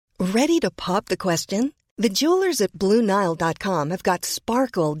Ready to pop the question? The jewelers at BlueNile.com have got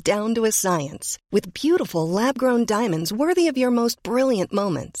sparkle down to a science with beautiful lab-grown diamonds worthy of your most brilliant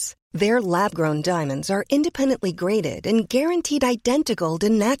moments. Their lab-grown diamonds are independently graded and guaranteed identical to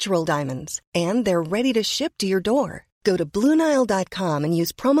natural diamonds, and they're ready to ship to your door. Go to BlueNile.com and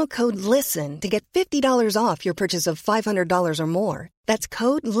use promo code LISTEN to get $50 off your purchase of $500 or more. That's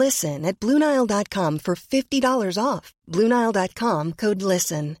code LISTEN at BlueNile.com for $50 off. BlueNile.com, code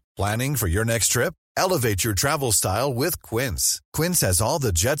LISTEN. Planning for your next trip? Elevate your travel style with Quince. Quince has all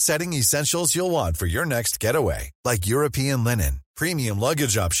the jet-setting essentials you'll want for your next getaway, like European linen, premium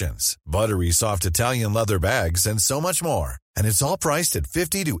luggage options, buttery soft Italian leather bags, and so much more. And it's all priced at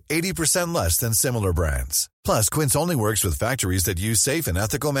 50 to 80% less than similar brands. Plus, Quince only works with factories that use safe and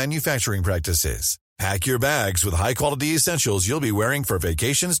ethical manufacturing practices. Pack your bags with high-quality essentials you'll be wearing for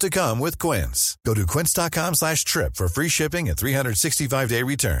vacations to come with Quince. Go to quince.com/trip for free shipping and 365-day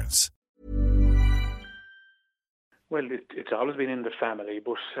returns. Well, it's always been in the family,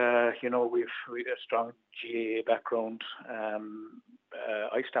 but we've a strong GAA background.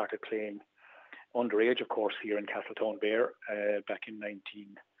 I started playing underage, of course, here in Castletownbere back in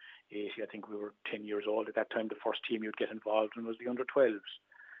 1980. I think we were 10 years old at that time. The first team you'd get involved in was the under-12s,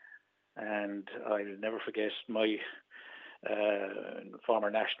 and I'll never forget my former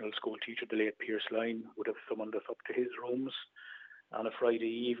national school teacher, the late Pierce Lyne, would have summoned us up to his rooms on a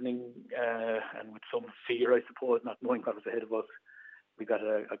Friday evening, and with some fear, I suppose, not knowing what was ahead of us, we got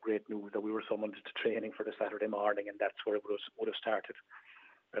a great news that we were summoned to training for the Saturday morning, and that's where it would have started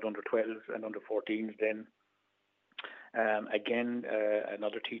at under-12s and under-14s then. Again,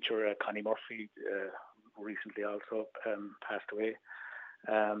 another teacher, Connie Murphy, who recently also passed away,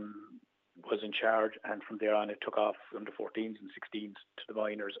 was in charge, and from there on it took off under-14s and 16s to the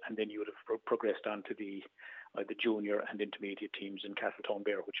minors, and then you would have progressed on to the junior and intermediate teams in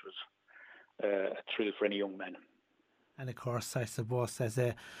Castletownbere, which was a thrill for any young man. And of course, I suppose as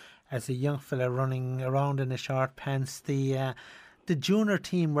a young fella running around in the short pants, the junior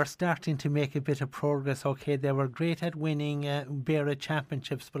team were starting to make a bit of progress. Okay, they were great at winning Beara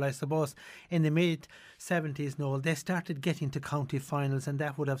championships, but I suppose in the mid-70s, Noel, they started getting to county finals, and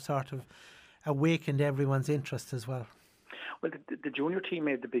that would have sort of awakened everyone's interest as well. Well, the junior team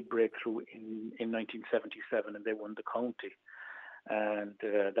made the big breakthrough in 1977, and they won the county, and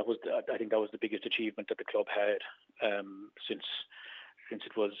I think that was the biggest achievement that the club had since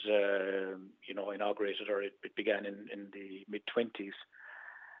it was inaugurated, or it began in the mid-20s.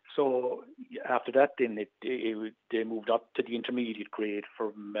 So after that, then they moved up to the intermediate grade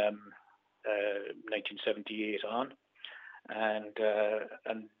from 1978 on. And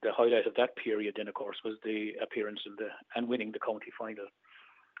the highlight of that period, then, of course, was the appearance and winning the county final.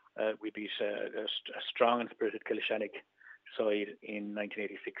 We beat a strong and spirited Killishannig side in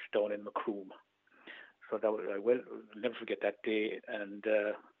 1986 down in Macroom. So that was, I'll never forget that day, and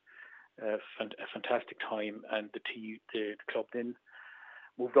a fantastic time. And the club then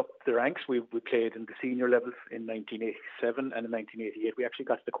moved up the ranks. We played in the senior levels in 1987 and in 1988. We actually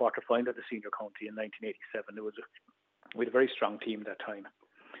got to the quarter final of the senior county in 1987. We had a very strong team that time.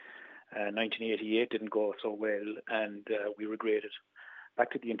 1988 didn't go so well, and we regraded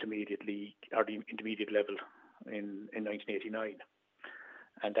back to the intermediate league, or the intermediate level, in 1989,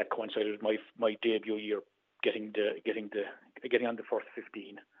 and that coincided with my debut year, getting on the first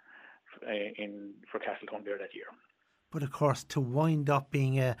 15 for Castletownbere that year. But of course, to wind up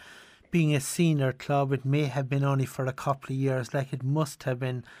being a senior club, it may have been only for a couple of years. Like, it must have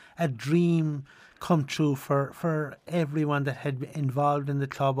been a dream come true for everyone that had been involved in the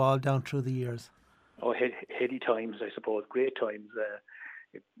club all down through the years. Oh, heady times, I suppose, great times.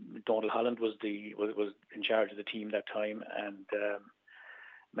 Donald Holland was in charge of the team that time, and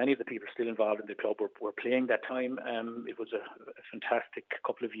many of the people still involved in the club were playing that time. It was a fantastic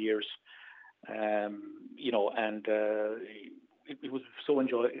couple of years, and it was so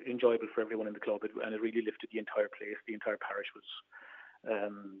enjoyable for everyone in the club, and it really lifted the entire place. The entire parish was,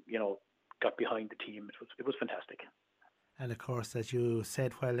 got behind the team. It was fantastic. And of course, as you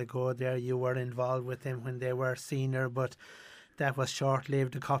said a while ago there, you were involved with them when they were senior, but that was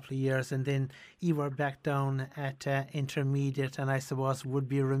short-lived, a couple of years, and then you were back down at intermediate, and I suppose would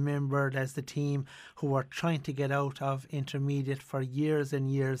be remembered as the team who were trying to get out of intermediate for years and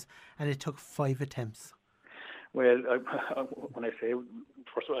years, and it took 5 attempts. Well, when I say,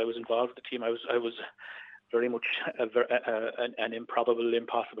 first of all, I was involved with the team, I was very much an improbable,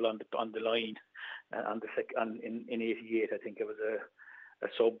 impossible on the line. In 88, I think it was a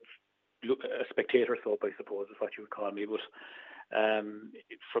spectator sub, I suppose is what you would call me. But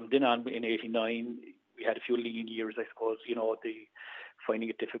from then on, in 89, we had a few lean years, I suppose. finding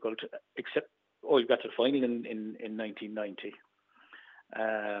it difficult. Except, you got to the final in 1990.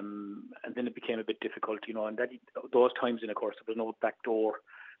 And then it became a bit difficult, and those times, of course, there was no back door,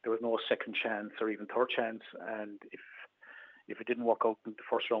 there was no second chance or even third chance. And if it didn't work out in the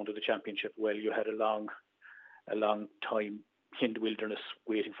first round of the championship, well, you had a long time in the wilderness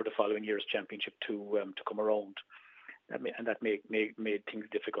waiting for the following year's championship to come around, and that made things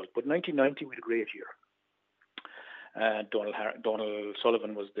difficult. But 1990 was a great year. Donald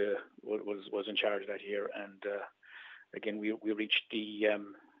Sullivan was in charge that year, and again we reached the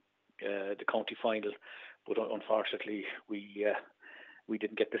county final, but unfortunately we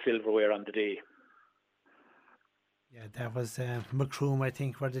didn't get the silverware on the day. Yeah, that was Macroom, I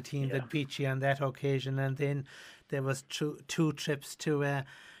think, were the team that beat you on that occasion, and then there was two trips to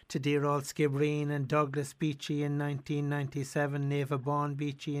dear old Skibbereen, and Douglas beat you in 1997, Neva Bawn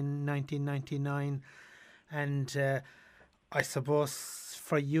beat you in 1999, and I suppose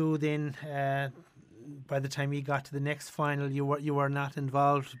for you then, by the time you got to the next final, you were not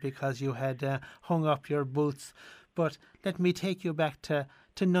involved because you had hung up your boots. But let me take you back to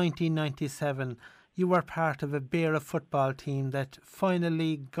 1997. You were part of a Beara football team that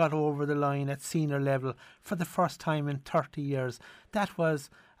finally got over the line at senior level for the first time in 30 years. That was,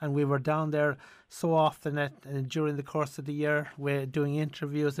 and we were down there so often during the course of the year, we're doing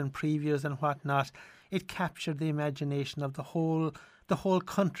interviews and previews and whatnot. It captured the imagination of the whole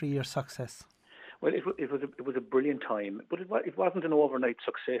country, your success. Well, it was a brilliant time, but it wasn't an overnight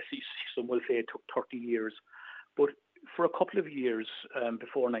success. Some will say it took 30 years, but for a couple of years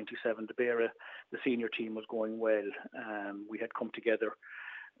before '97, the senior team was going well. We had come together,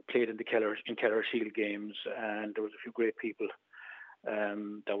 played in the Keller Shield games, and there was a few great people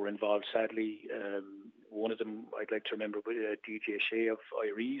that were involved. Sadly, one of them I'd like to remember, DJ Shea of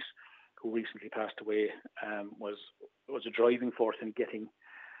Irees, who recently passed away, was a driving force in getting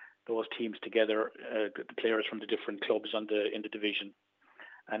those teams together, the players from the different clubs in the division.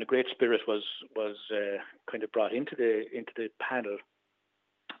 And a great spirit was kind of brought into the panel,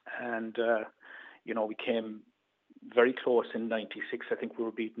 and we came very close in '96. I think we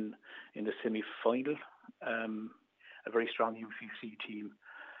were beaten in the semi-final. A very strong UCC team.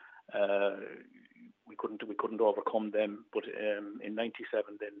 We couldn't overcome them, but in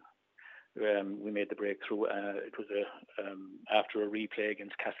 '97 then we made the breakthrough. It was after a replay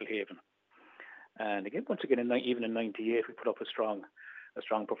against Castlehaven, and once again even in '98 we put up a strong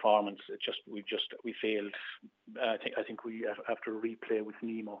performance. We failed. I think we after a replay with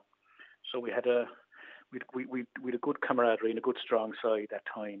Nemo. So we had a good camaraderie and a good strong side that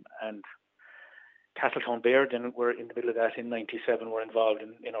time. And Castletown Bear then were in the middle of that in '97. Were involved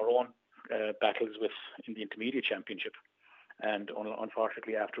in our own battles in the intermediate championship. And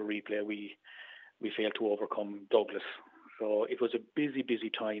unfortunately, after replay, we failed to overcome Douglas. So it was a busy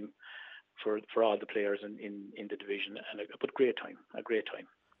time for all the players in the division, but a great time.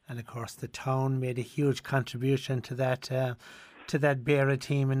 And of course, the town made a huge contribution to that Beara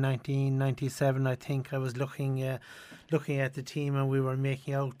team in 1997. I think I was looking at the team, and we were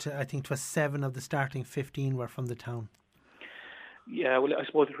making out, I think it was 7 of the starting 15 were from the town. Yeah, well, I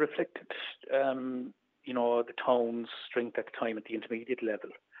suppose it reflected, the town's strength at the time at the intermediate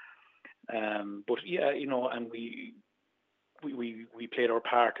level. But yeah, and we played our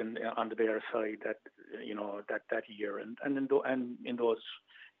part on the Beara side that year, and in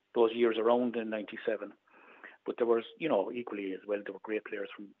those years around in '97. But there was, equally as well, there were great players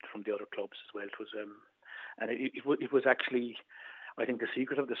from the other clubs as well. It was, and it was actually, I think the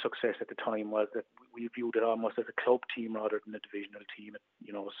secret of the success at the time was that we viewed it almost as a club team rather than a divisional team.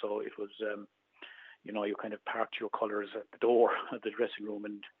 So it was, you kind of parked your colours at the door of the dressing room,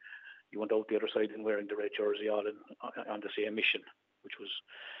 and you went out the other side and wearing the red jersey all on the same mission, which was,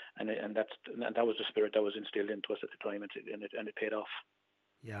 and that was the spirit that was instilled into us at the time, and it paid off.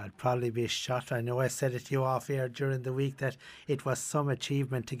 Yeah, I'd probably be shot. I know I said it to you off air during the week that it was some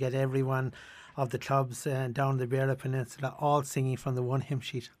achievement to get everyone of the clubs down the Beara Peninsula all singing from the one hymn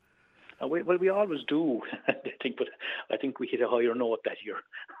sheet. Well, we always do, I think, but I think we hit a higher note that year.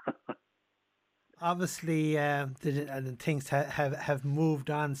 Obviously, things have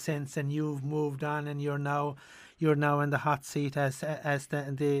moved on since, and you've moved on, and you're now in the hot seat as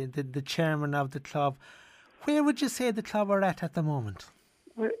the chairman of the club. Where would you say the club are at the moment?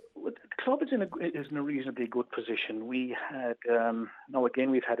 Well, the club is in a reasonably good position. We had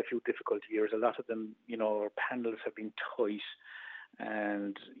we've had a few difficult years. A lot of them, our panels have been tight,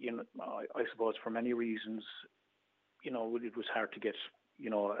 and I suppose for many reasons, it was hard to get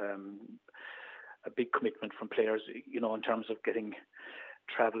a big commitment from players, in terms of getting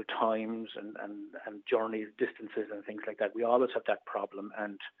travel times and journeys, distances and things like that. We always have that problem,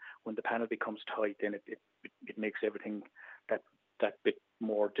 and when the panel becomes tight, then it makes everything that bit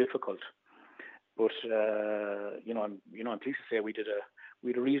more difficult. But I'm pleased to say we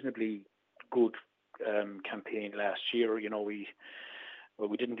had a reasonably good campaign last year.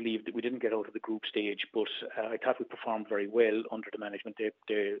 We didn't get out of the group stage, but I thought we performed very well under the management.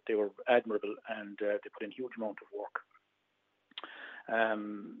 They were admirable, and they put in a huge amount of work.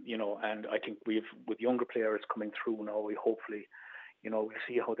 And I think with younger players coming through now, we hopefully, we'll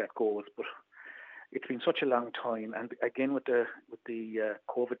see how that goes. But it's been such a long time, and again with the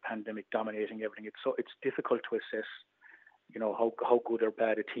COVID pandemic dominating everything, it's difficult to assess, how good or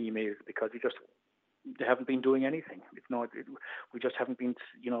bad a team is, because they haven't been doing anything. We just haven't been,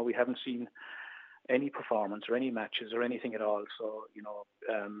 we haven't seen any performance or any matches or anything at all. So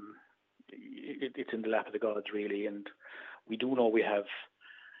it's in the lap of the gods really, and we do know we have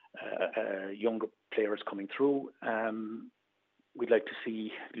younger players coming through. We'd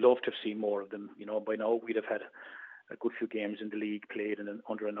love to have seen more of them. By now we'd have had a good few games in the league played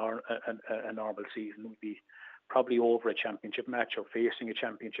under a normal season. We'd be probably over a championship match or facing a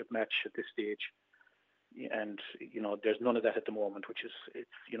championship match at this stage. And there's none of that at the moment, which is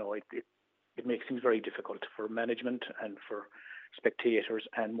it makes things very difficult for management and for spectators,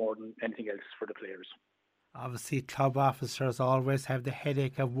 and more than anything else for the players. Obviously, club officers always have the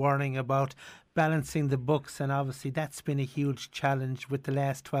headache of worrying about balancing the books, and obviously that's been a huge challenge with the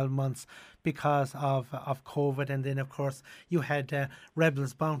last 12 months because of COVID. And then, of course, you had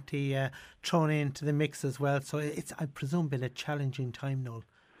Rebels Bounty thrown into the mix as well. So it's, I presume, been a challenging time, Noel.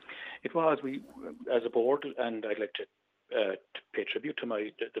 It was. We, as a board, and I'd like to pay tribute to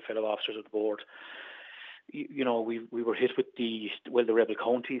the fellow officers of the board. We were hit with the Rebel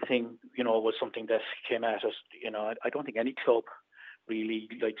County thing. Was something that came at us. I don't think any club really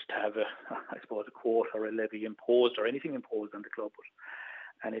likes to have a quota or a levy imposed or anything imposed on the club.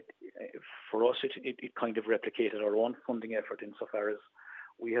 And for us, it kind of replicated our own funding effort insofar as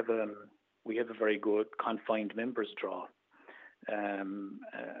we have a very good confined members draw. And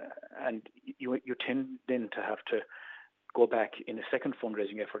you tend then to have to go back in a second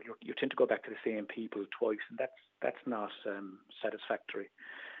fundraising effort. You tend to go back to the same people twice, and that's not satisfactory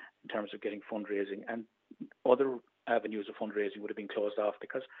in terms of getting fundraising. And other avenues of fundraising would have been closed off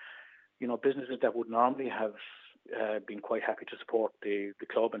because businesses that would normally have been quite happy to support the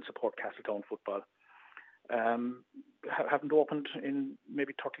club and support Castletown football haven't opened in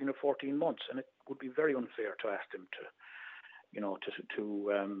maybe 13 or 14 months, and it would be very unfair to ask them to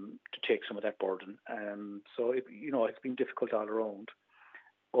take some of that burden. So it's been difficult all around.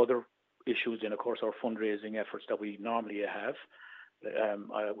 Other issues in, of course, our fundraising efforts that we normally have.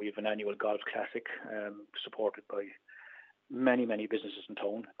 We have an annual golf classic supported by many businesses in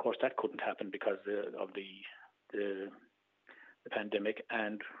town. Of course, that couldn't happen because of the pandemic,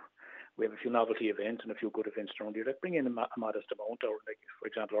 and we have a few novelty events and a few good events around here that bring in a modest amount. Or, like, for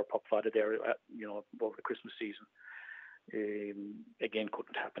example, our Puck Fada there, over the Christmas season. Again,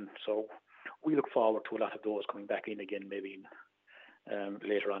 couldn't happen. So we look forward to a lot of those coming back in again, maybe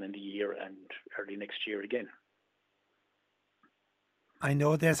later on in the year and early next year again. I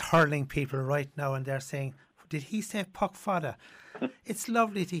know there's hurling people right now, and they're saying, did he say Puck Fada? It's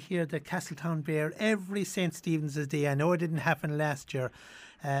lovely to hear that Castletown Bear, every St. Stephen's Day, I know it didn't happen last year,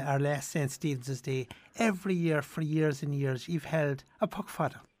 our last St. Stephen's Day, every year for years and years, you've held a Puck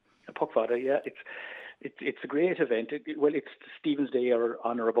Fada. A Puck Fada, yeah. It's a great event. It's Stephen's Day or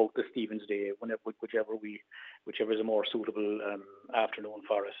on or about the Stephen's Day, whichever is a more suitable afternoon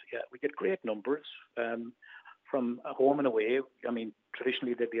for us. Yeah, we get great numbers from home and away. I mean,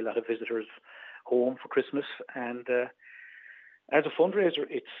 traditionally there'd be a lot of visitors home for Christmas, and as a fundraiser,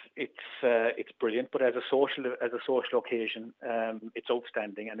 it's brilliant. But as a social occasion, it's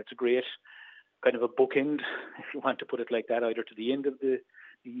outstanding, and it's a great kind of a bookend, if you want to put it like that, either to the end of the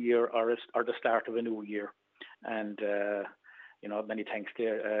year or the start of a new year. And many thanks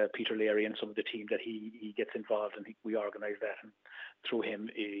to Peter Leary and some of the team that he gets involved, and we organise that, and through him,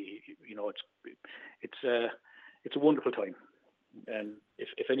 it's a wonderful time. And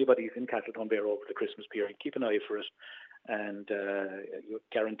if anybody is in Castletown Bear over the Christmas period, keep an eye for it, and you're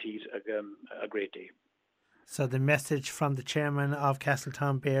guaranteed a great day. So the message from the chairman of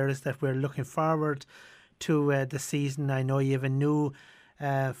Castletown Bear is that we're looking forward to the season. I know you have a new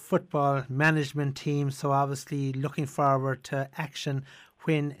football management team, so obviously looking forward to action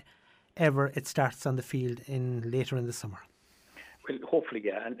whenever it starts on the field later in the summer. Well, hopefully,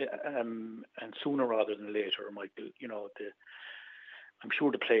 yeah, and sooner rather than later, Michael. I'm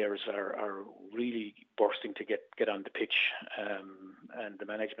sure the players are really bursting to get on the pitch, and the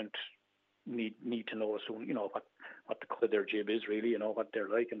management need to know soon, what the cut of their jib is really, what they're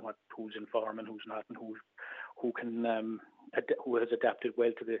like and who's in form and who's not, and who can who has adapted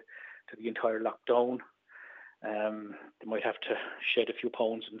well to the entire lockdown. They might have to shed a few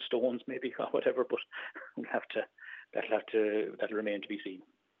pounds and stones maybe or whatever, but that'll remain to be seen.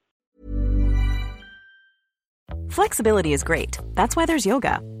 Flexibility is great. That's why there's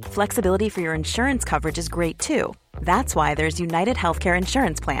yoga. Flexibility for your insurance coverage is great too. That's why there's United Healthcare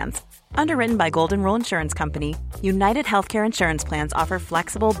Insurance Plans. Underwritten by Golden Rule Insurance Company, United Healthcare Insurance Plans offer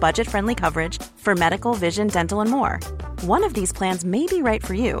flexible, budget-friendly coverage for medical, vision, dental, and more. One of these plans may be right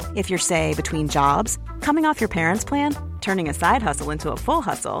for you if you're, say, between jobs, coming off your parents' plan, turning a side hustle into a full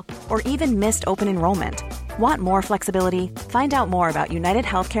hustle, or even missed open enrollment. Want more flexibility? Find out more about United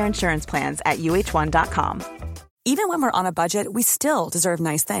Healthcare Insurance Plans at uh1.com. Even when we're on a budget, we still deserve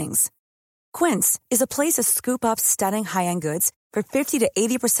nice things. Quince is a place to scoop up stunning high-end goods for 50 to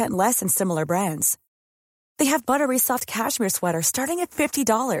 80% less than similar brands. They have buttery soft cashmere sweaters starting at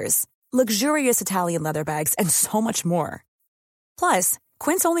 $50, luxurious Italian leather bags, and so much more. Plus,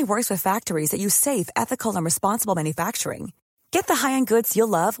 Quince only works with factories that use safe, ethical, and responsible manufacturing. Get the high-end goods you'll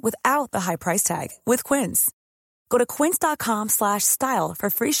love without the high price tag with Quince. Go to quince.com/style for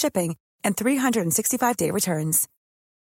free shipping and 365-day returns.